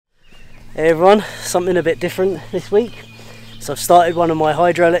Hey everyone, something a bit different this week. So I've started one of my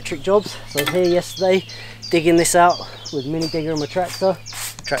hydroelectric jobs. So I was here yesterday digging this out with mini digger and my tractor.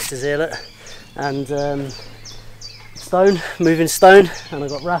 Tractor's here, look. And moving stone, and I've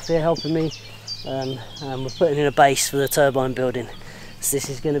got Raph here helping me, and we're putting in a base for the turbine building. So this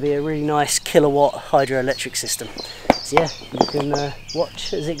is going to be a really nice kilowatt hydroelectric system. So yeah, you can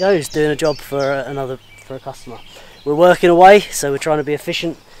watch as it goes, doing a job for a customer. We're working away, so we're trying to be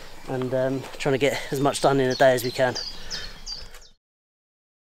efficient and trying to get as much done in a day as we can.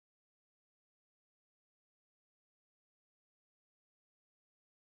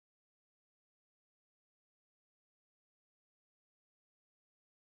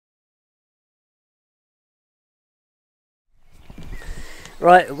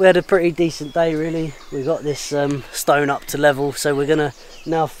 Right, we had a pretty decent day really. We got this stone up to level, so we're gonna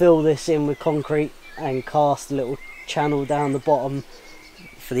now fill this in with concrete and cast a little channel down the bottom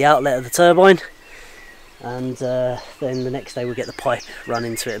for the outlet of the turbine, and then the next day we'll get the pipe run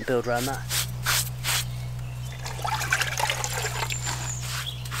into it and build around that.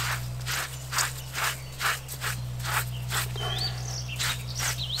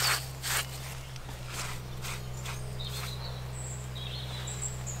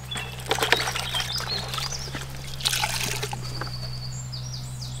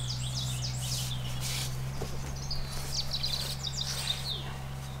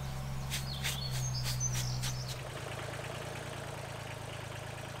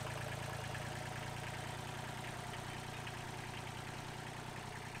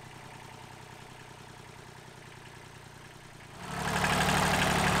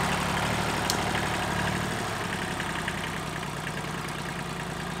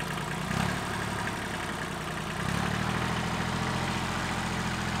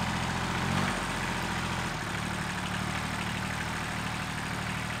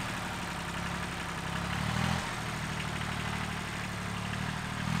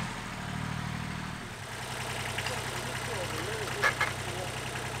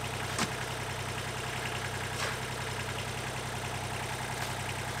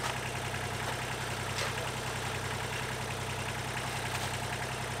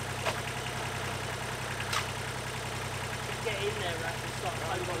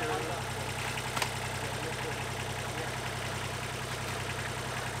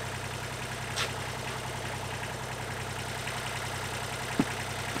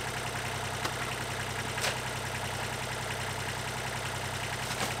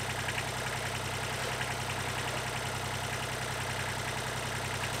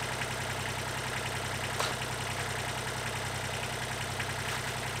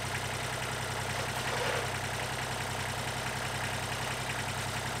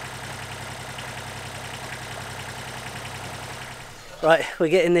 Right, we're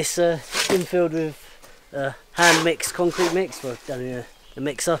getting this infilled with hand mixed concrete mix. We're done in a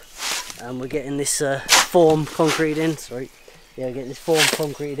mixer, and we're getting this form concrete in. Getting this form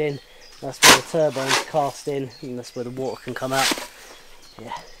concrete in. That's where the turbine's cast in, and that's where the water can come out.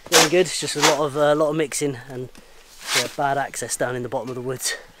 Yeah, going good. It's just a lot of mixing and bad access down in the bottom of the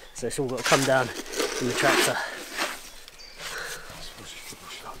woods, so it's all got to come down in the tractor.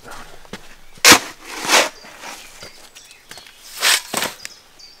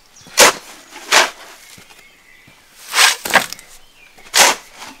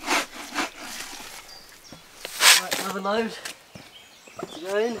 Another load to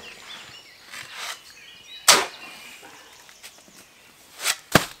go in.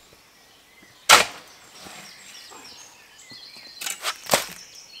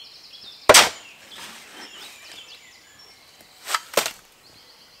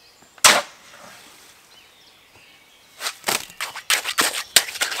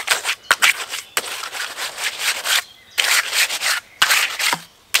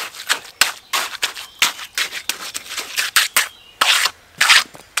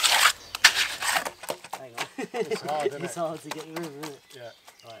 It's hard, isn't it? It's hard to get rid of, isn't it? Yeah.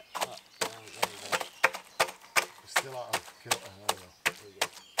 Right, up, down, there we go. It's still out of kilter. There we go.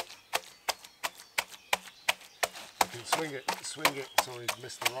 You can swing it so he's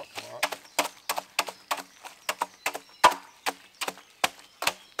missed the rock part.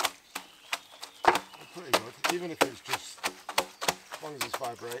 Pretty good, even if it's just, as long as it's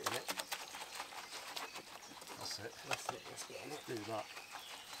vibrating it. That's it. That's it, let's get in it. Do that.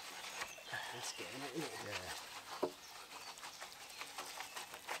 Let's get in it, isn't it? Yeah.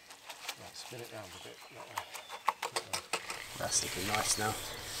 Right, spin it round a bit. That way. That's looking nice now.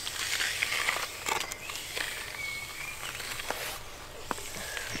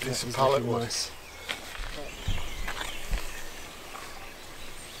 Get some pallet wood. Nice.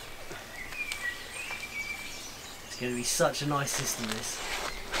 going to be such a nice system, this.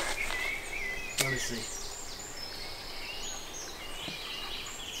 Honestly.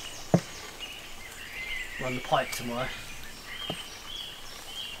 Run the pipe tomorrow.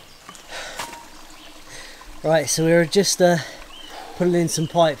 Right, so we were just putting in some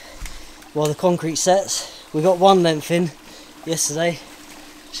pipe while the concrete sets. We got one length in yesterday.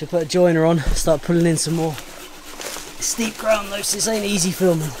 Should put a joiner on, start pulling in some more. It's steep ground though, so this ain't easy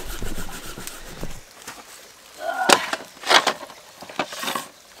filming.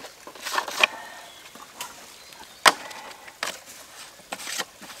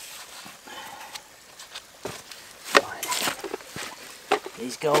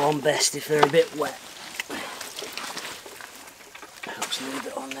 These go on best if they're a bit wet. Helps leave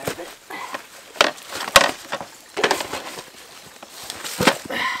it on there a bit.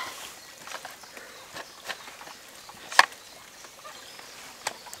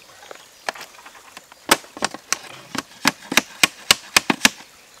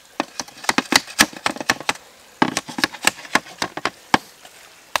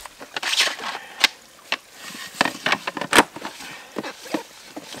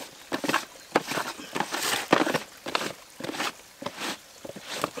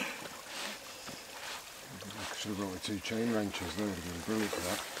 Should have brought the 2 chain wrenches, they would have been brilliant for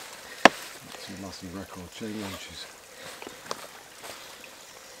that. 2 massive record chain wrenches.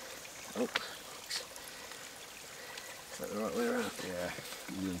 Oh. Is that the right way around? Yeah,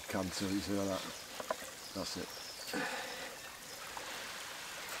 you can too, you see like that? That's it.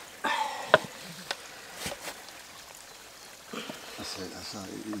 That's it, that's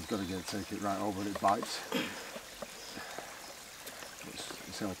right. You've got to take it right over and it bites.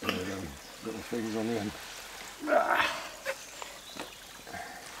 It's helping with them little things on the end.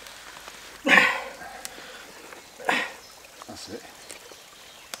 That's it.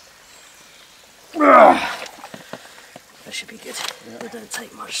 That should be good. Yeah. It don't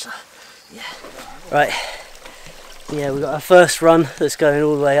take much, so yeah. Right. Yeah, we've got our first run that's going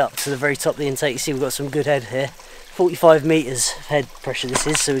all the way up to the very top of the intake. You see we've got some good head here. 45 metres of head pressure this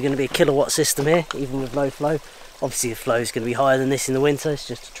is, so we're going to be a kilowatt system here, even with low flow. Obviously the flow is going to be higher than this in the winter, it's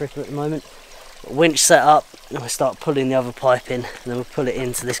just a trickle at the moment. Winch set up, and we'll start pulling the other pipe in, and then we'll pull it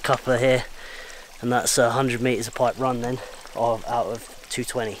into this coupler here, and that's 100 metres of pipe run then, out of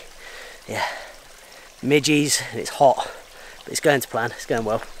 220. Yeah, midgies, and it's hot, but it's going to plan, it's going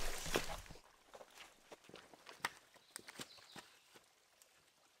well.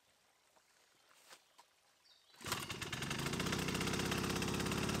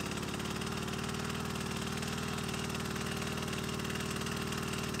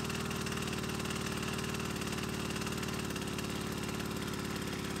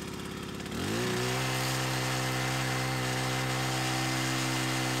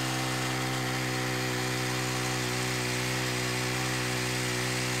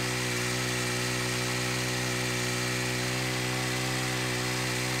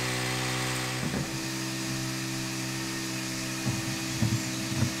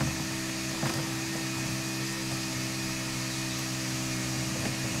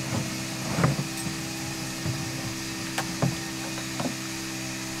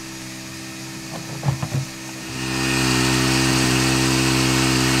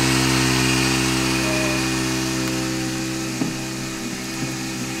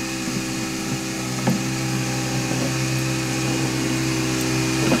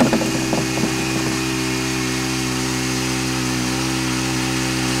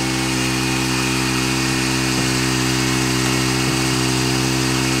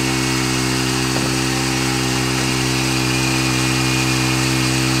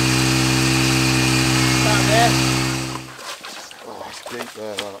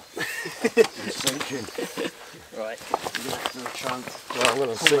 Right, you're going to have to do a chance. Well, I'm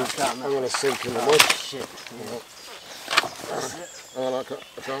going to sink in the mud. Shit. Yeah. Well, I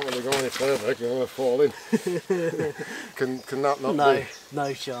can't really go any further because I'm going to fall in. Can that not be?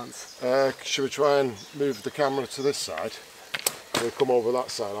 No chance. Should we try and move the camera to this side? When we come over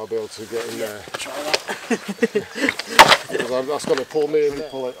that side, I'll be able to get in there. Try that. Because that's going to pull me in and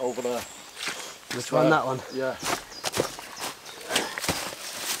pull it over there. Which one? That one? Yeah.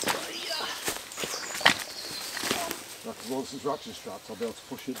 Once it's ratchet strapped, I'll be able to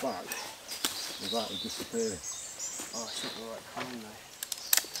push it back without it disappearing. Oh, it's not the right kind though.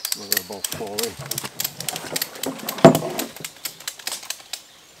 We're going to both fall in.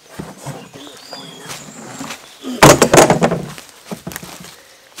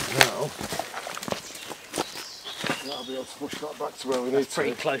 Now, that'll be able to push that back to where we need to.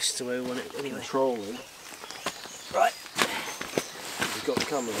 Pretty close to where we want it anyway. Controlling. Right. You've got the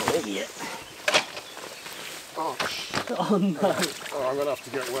camera on it? Yeah. Oh, shit. Oh no. Oh, I'm going to have to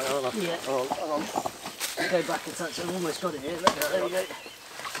get wet, aren't I? Yeah. Oh, hang on. Go back and touch it. I've almost got it here. Look, there we go.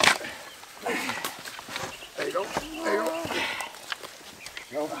 There you go. There you go.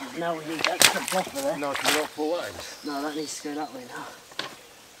 No. Now we need that to come off of there. No, can you not pull that in? No, that needs to go that way now.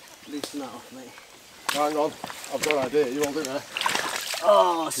 Loosen that off, mate. Hang on. I've got an idea. You hold it there.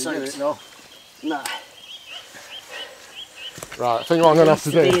 Oh, Can so you get it? No. no. Right, I think what I'm going to have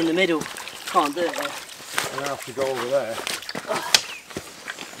to do. Be in the middle. Can't do it there. I'm going to have to go over there.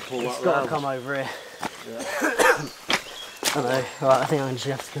 Pull It's that got round. to come over here. Yeah. I know. Right, I think I'm just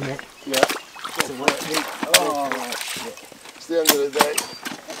going to have to commit. Yeah. To work. Oh, shit. It's the end of the day.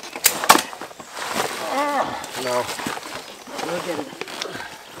 No. Look at it.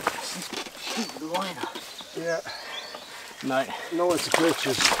 Stupid liner. Yeah. No. Nowhere to pitch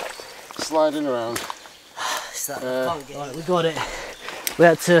is sliding around. It's that can't get right, we got it. We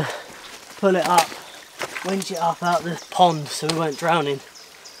had to pull it up, winch it up out the pond so we weren't drowning.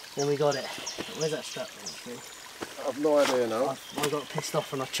 Then we got it. Where's that strap? I've no idea now. I got pissed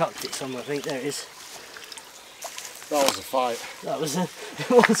off and I chucked it somewhere. I think there it is. That was a fight. That was it. It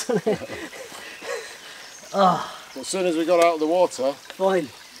wasn't it? Oh. As soon as we got out of the water, Fine.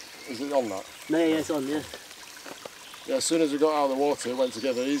 is it on that? No, yeah, it's on, yeah. Yeah, as soon as we got out of the water, it went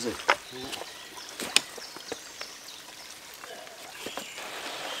together easy. Yeah.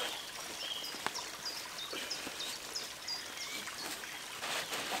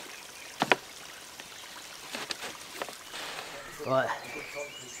 Right,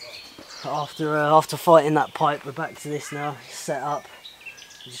 after fighting that pipe, we're back to this now, set up.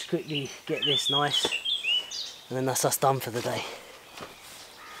 Just quickly get this nice, and then that's us done for the day.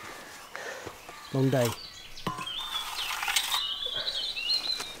 Long day.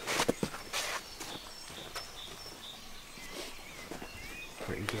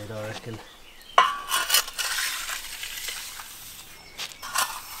 Pretty good, I reckon.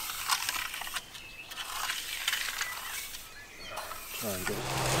 Try and get it.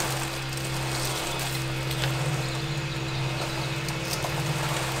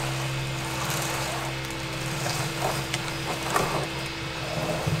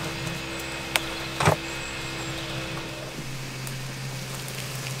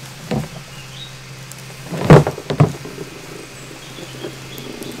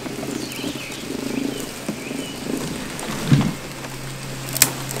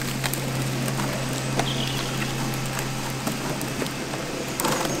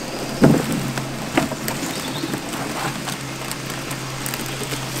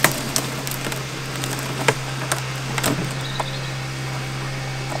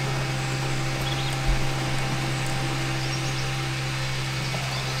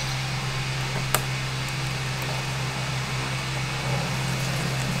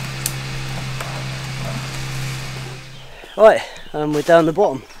 Right, we're down the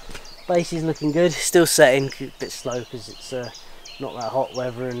bottom. Base is looking good, still setting, a bit slow because it's not that hot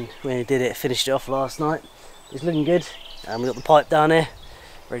weather, and when we did it, finished it off last night. It's looking good, and we got the pipe down here,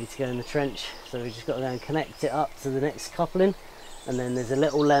 ready to go in the trench, so we just got to go and connect it up to the next coupling, and then there's a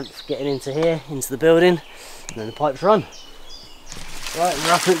little length getting into here, into the building, and then the pipes run. Right,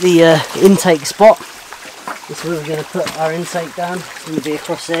 we're up at the intake spot. This is where we're going to put our intake down. It's going to be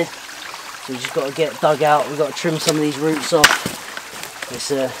across here. So we've just got to get dug out. We've got to trim some of these roots off.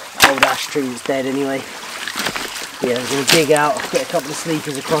 This old ash tree that's dead anyway. Yeah, we're going to dig out, get a couple of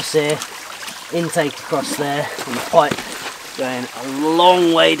sleepers across here, intake across there, and the pipe going a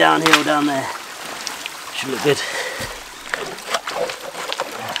long way downhill down there. Should look good.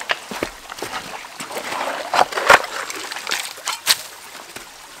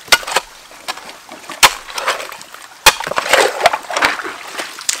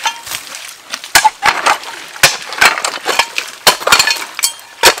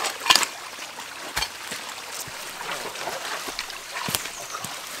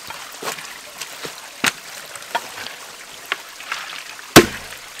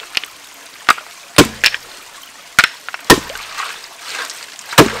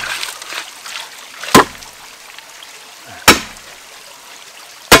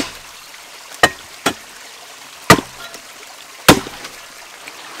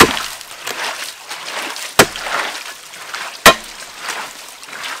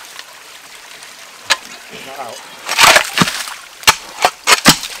 Out.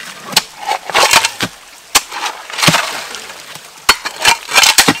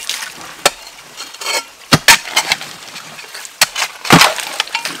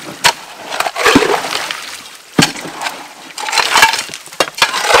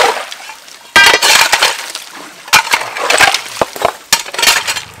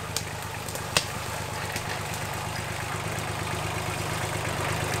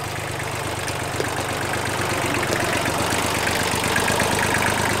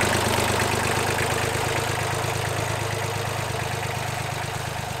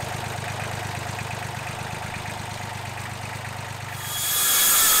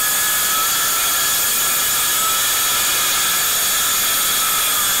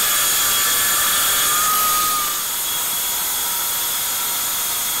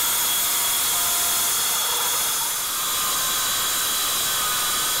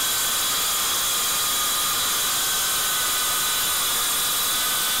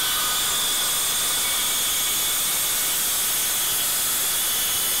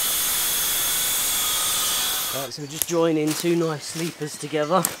 Right, so we're just joining two nice sleepers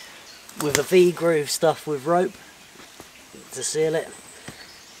together with a V-groove stuffed with rope to seal it.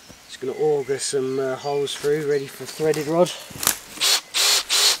 Just going to auger some holes through, ready for threaded rod.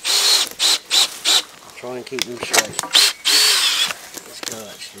 Try and keep them straight. Let's go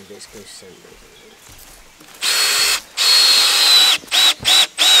actually, let's go centre.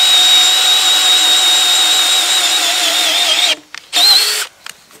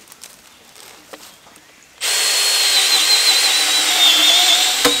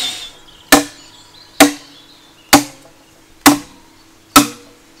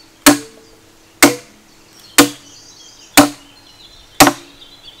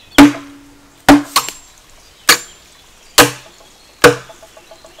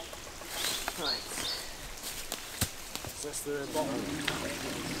 That's the bottom. 1,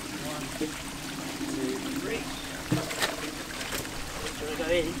 2, 3. Do you want to go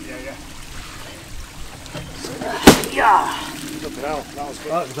in? Yeah. Flipping out, that was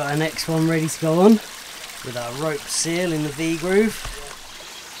good. Right, we've got our next one ready to go on with our rope seal in the V groove.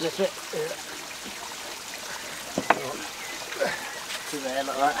 Flip it. To there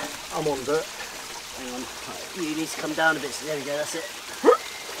like that. I'm under it. Hang on. You need to come down a bit. So there we go, that's it.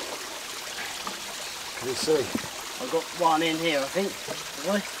 Can you see? I've got one in here, I think.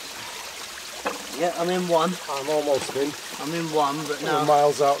 Have I? Yeah, I'm in one. I'm almost in. I'm in one, but We're now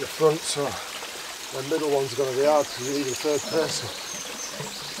miles out the front, so the middle one's going to be hard because you need a third person.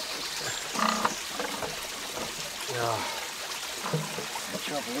 Yeah.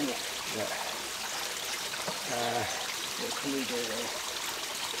 trouble, isn't it? Yeah. What can we do there?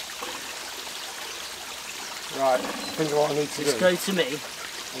 Right, I think what I need to Just do. go to me.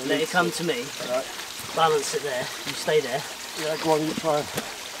 Let it come to me. Right. Balance it there. You stay there. Yeah, go on, you try and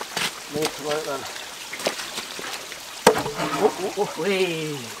manipulate then.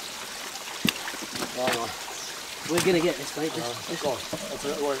 Whee! Right on. We're going to get this, mate. Just Go on, I'll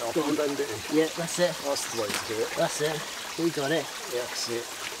take the weight off and bend it in. yeah, that's it. That's the way to do it. That's it. We got it. Yeah, I can see it.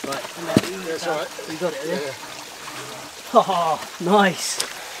 Right. That's alright. You got it, Yeah, yeah? yeah. Oh, nice.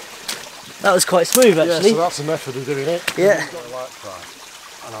 That was quite smooth, Yeah, actually. so that's a method of doing it. Yeah. You've got a light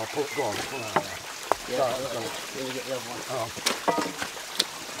fry. And I'll put, go on, put that there. Yeah, Right, let me get the other one. Oh.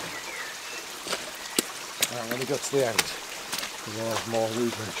 Right, let me go to the end. Because I'll have more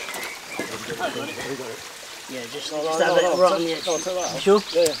movement. Have you got it? Yeah, just No, have it right on the edge. No, take that You out. sure?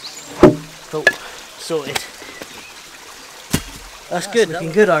 Yeah. Cool. Sorted. That's good.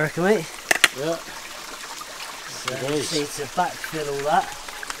 Looking good, I reckon, mate. Yeah. So we just need to backfill all that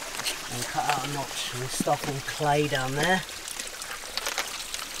and cut out a notch and stuff on clay down there.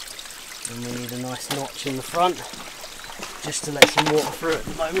 And we need a nice notch in the front just to let some water through at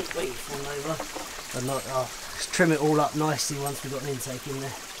the moment. Wait, fall over. And not, just trim it all up nicely once we've got an intake in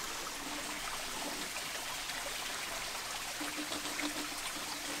there.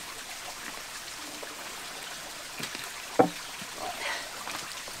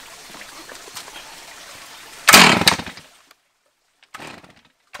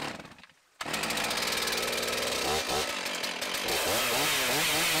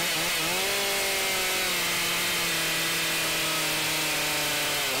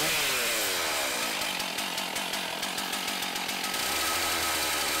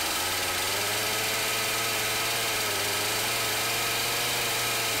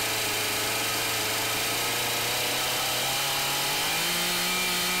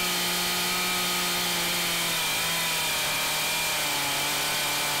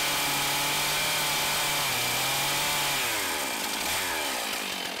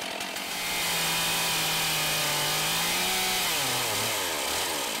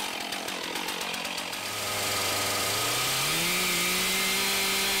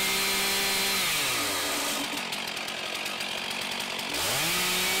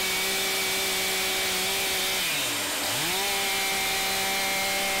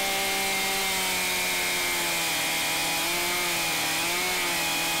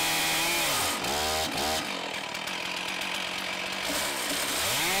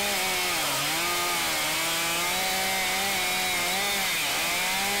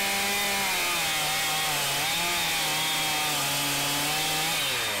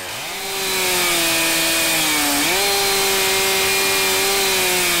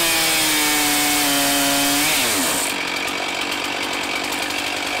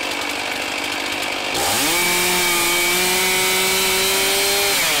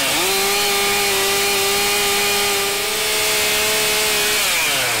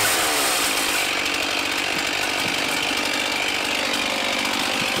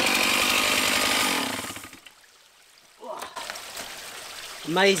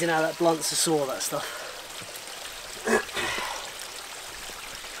 Amazing how that blunts a saw, that stuff.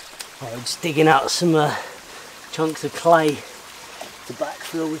 Right, we're just digging out some chunks of clay to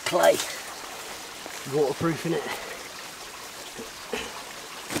backfill with clay, waterproofing it.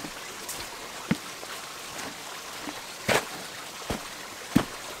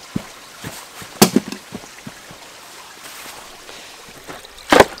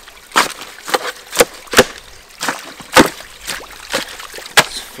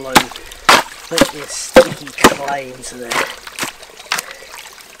 Just flow plenty of sticky clay into there.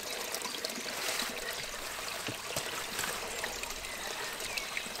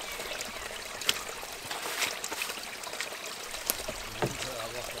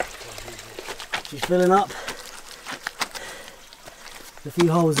 She's filling up. A few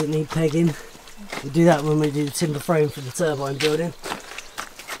holes that need pegging. We do that when we do the timber frame for the turbine building.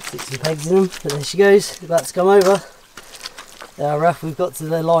 Stick some pegs in them, and there she goes, about to come over. Rough, we've got to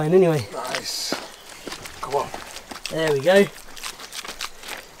the line anyway. Nice. Come on. There we go.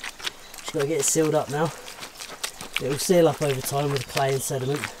 Just got to get it sealed up now. It will seal up over time with clay and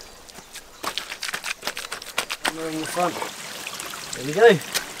sediment. And we're in the front. There we go.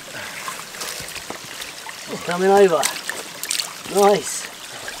 Coming over. Nice.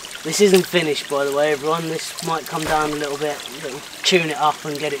 This isn't finished, by the way, everyone. This might come down a little bit. It'll tune it up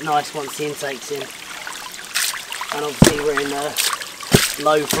and get it nice once the intake's in. And obviously we're in a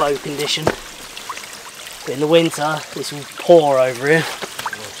low flow condition. But in the winter, this will pour over here.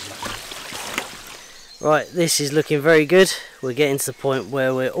 Right, this is looking very good. We're getting to the point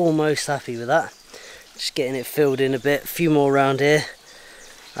where we're almost happy with that. Just getting it filled in a bit. A few more around here.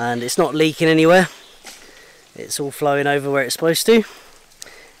 And it's not leaking anywhere. It's all flowing over where it's supposed to,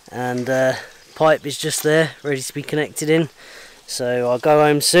 and pipe is just there ready to be connected in, so I'll go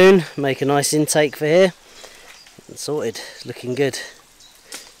home soon, make a nice intake for here and sorted. Looking good.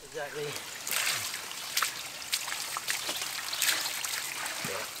 Exactly.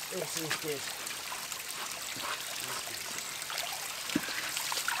 This is good.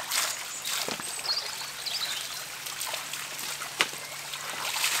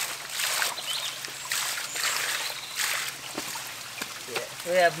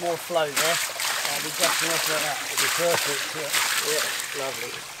 We have more flow there. I'll be dusting off like that. It'll be perfect. Yeah,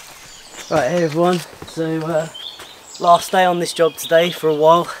 lovely. Right, hey everyone. So last day on this job today for a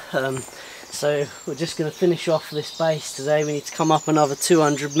while. So we're just going to finish off this base today. We need to come up another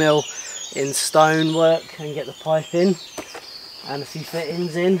 200mm in stone work and get the pipe in and a few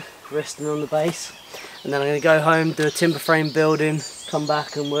fittings in, resting on the base. And then I'm going to go home, do a timber frame building, come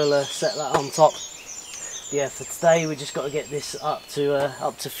back and we'll set that on top. Yeah, for today we just got to get this up to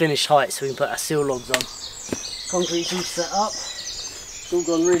finished height so we can put our seal logs on. Concrete's all set up. It's all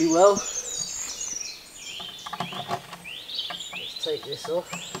gone really well. Let's take this off.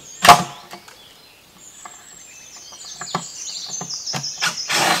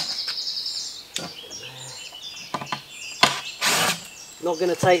 Not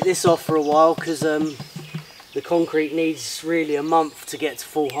going to take this off for a while because the concrete needs really a month to get to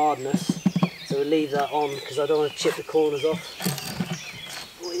full hardness. So we'll leave that on because I don't want to chip the corners off.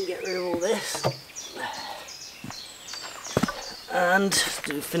 We can get rid of all this and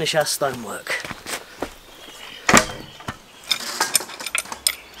finish our stonework.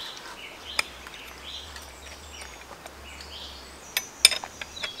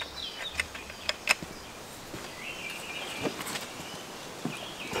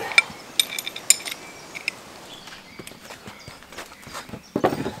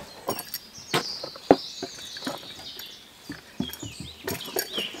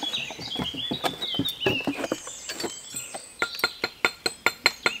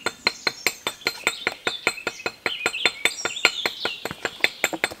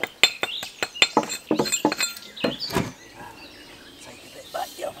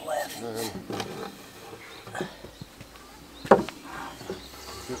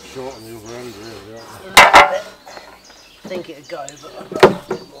 Short on the other end, really, I think it'd go, but I'd rather a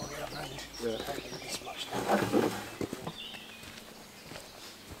bit more on the other end. Yeah. Don't give it this much now.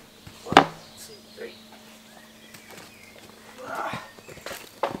 1, 2, 3.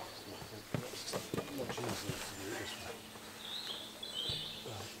 Much easier to do it this way.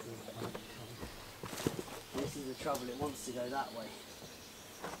 This is the trouble, it wants to go that way.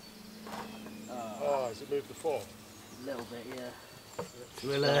 Oh, has it moved the form? A little bit, yeah.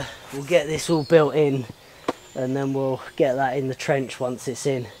 We'll get this all built in and then we'll get that in the trench once it's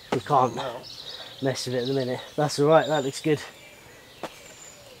in. We can't mess with it at the minute. That's alright, that looks good.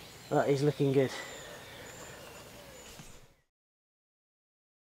 That is looking good.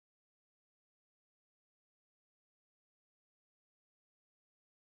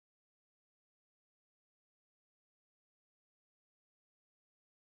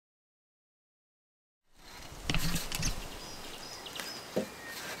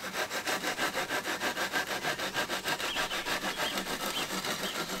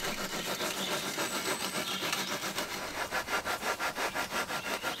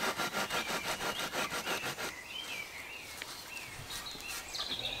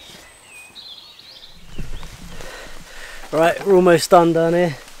 Right, we're almost done down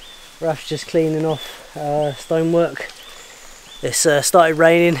here. Ruff's just cleaning off stonework. It's started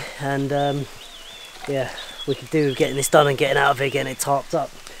raining, and yeah, we could do with getting this done and getting out of here, getting it tarped up.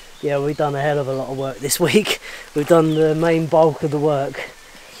 Yeah, we've done a hell of a lot of work this week. We've done the main bulk of the work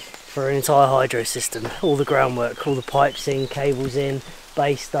for an entire hydro system. All the groundwork, all the pipes in, cables in,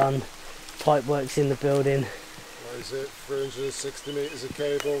 base done, pipe works in the building. What is it, 360 metres of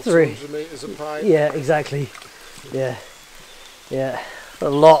cable, 200 metres of pipe? Yeah, exactly. Yeah, yeah. A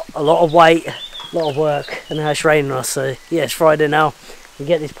lot of weight, a lot of work, and now it's raining on us, so yeah, it's Friday now. We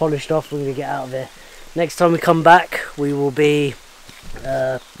get this polished off, we're going to get out of here. Next time we come back, we will be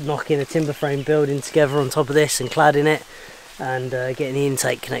knocking a timber frame building together on top of this and cladding it, and getting the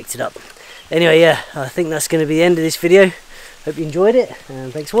intake connected up. Anyway, yeah, I think that's going to be the end of this video. Hope you enjoyed it,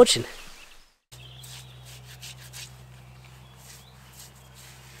 and thanks for watching.